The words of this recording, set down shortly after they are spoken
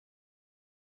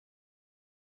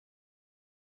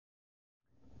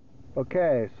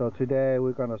Okay, so today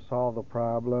we're going to solve the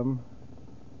problem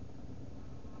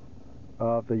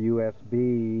of the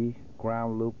USB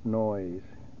ground loop noise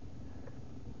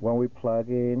when we plug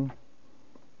in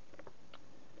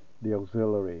the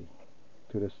auxiliary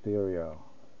to the stereo.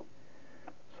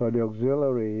 So the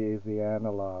auxiliary is the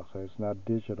analog, so it's not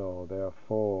digital,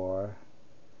 therefore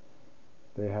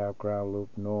they have ground loop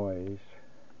noise.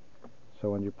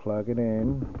 So when you plug it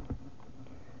in,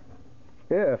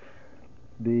 if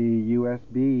the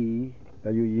USB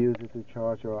that you use it to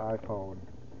charge your iPhone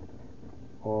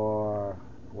or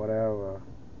whatever,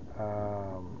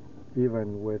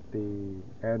 even with the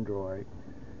Android,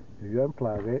 if you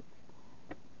unplug it,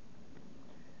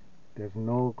 there's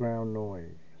no ground noise.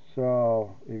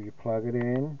 So if you plug it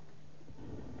in,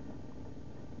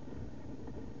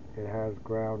 it has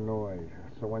ground noise.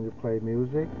 So when you play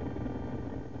music,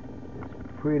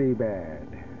 it's pretty bad.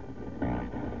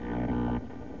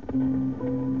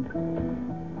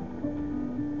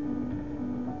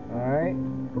 Alright,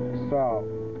 so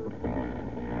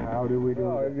how do we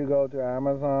do it? If you go to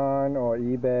Amazon or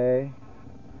eBay,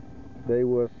 they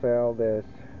will sell this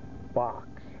box.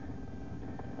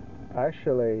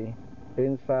 Actually,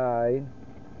 inside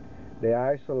they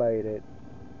isolate it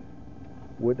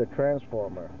with a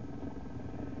transformer.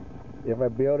 If I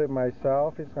build it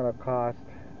myself, it's going to cost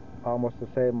almost the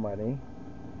same money.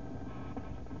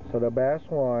 So the best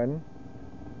one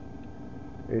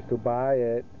is to buy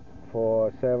it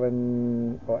for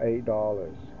 $7 or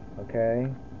 $8.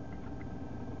 Okay,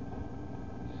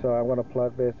 so I'm going to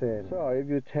plug this in. So if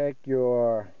you take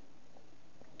your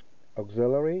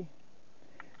auxiliary,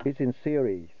 it's in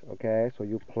series, okay, so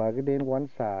you plug it in one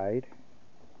side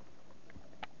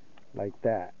like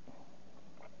that,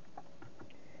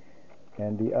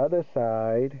 and the other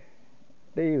side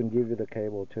they even give you the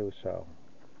cable too, so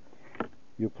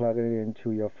you plug it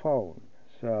into your phone.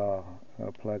 So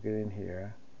I'll plug it in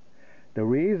here. The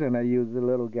reason I use the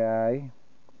little guy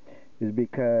is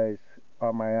because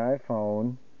on my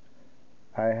iPhone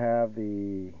I have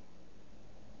the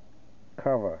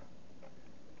cover,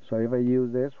 so if I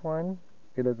use this one,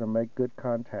 it doesn't make good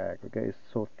contact, okay, it's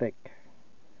so thick.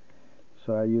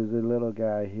 So I use the little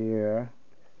guy here.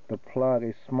 The plug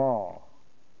is small,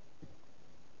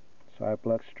 so I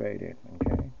plug straight in,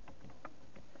 okay.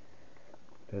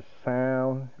 The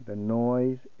sound, the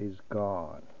noise is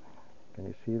gone. Can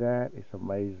you see that? It's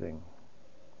amazing.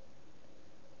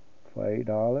 For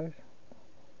 $8,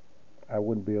 I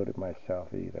wouldn't build it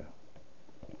myself either.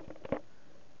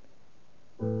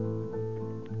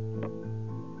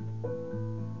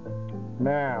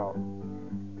 Now,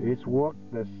 it's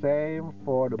worked the same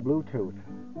for the Bluetooth.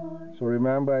 So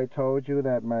remember I told you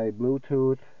that my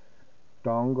Bluetooth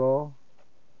dongle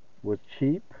was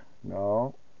cheap?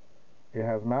 No, it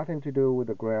has nothing to do with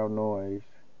the ground noise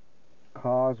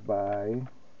caused by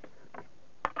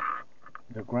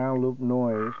the ground loop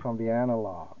noise from the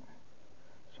analog.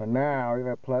 So now if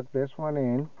I plug this one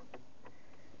in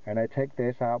and I take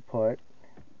this output,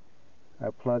 I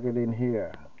plug it in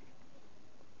here,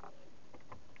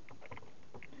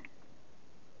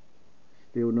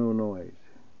 still no noise.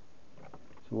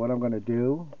 So what I'm going to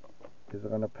do is I'm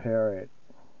going to pair it.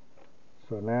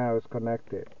 So now it's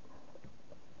connected.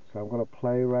 So I'm going to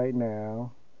play right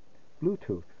now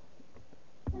Bluetooth.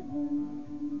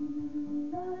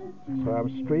 So I'm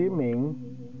streaming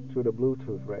to the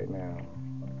Bluetooth right now.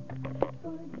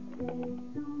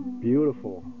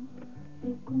 Beautiful.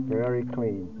 Very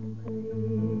clean.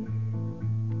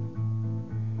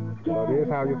 So this is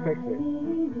how you fix it.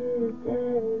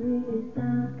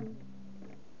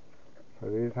 So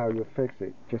this is how you fix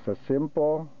it. Just a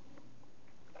simple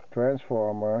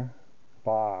transformer,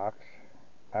 box,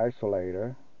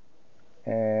 isolator,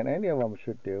 and any of them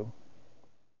should do.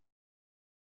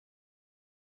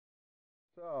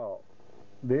 So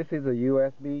this is a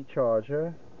USB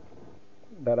charger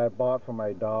that I bought for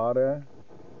my daughter,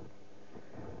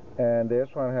 and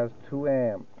this one has 2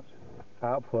 amps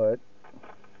output.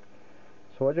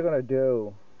 So what you're going to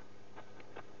do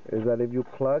is that if you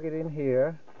plug it in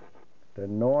here, the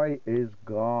noise is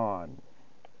gone.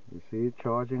 You see it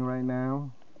charging right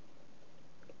now,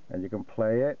 and you can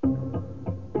play it.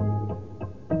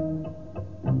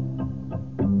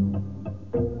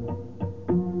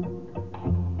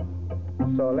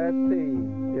 So let's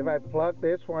see if I plug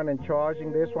this one and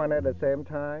charging this one at the same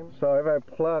time. So if I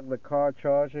plug the car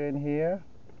charger in here,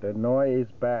 the noise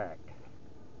is back.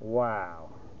 Wow.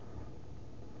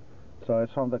 So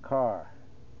it's from the car.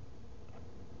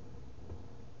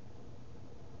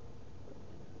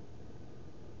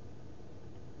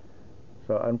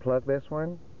 So unplug this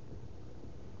one.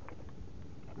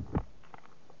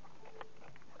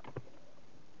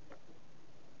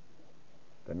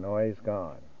 The noise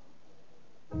gone.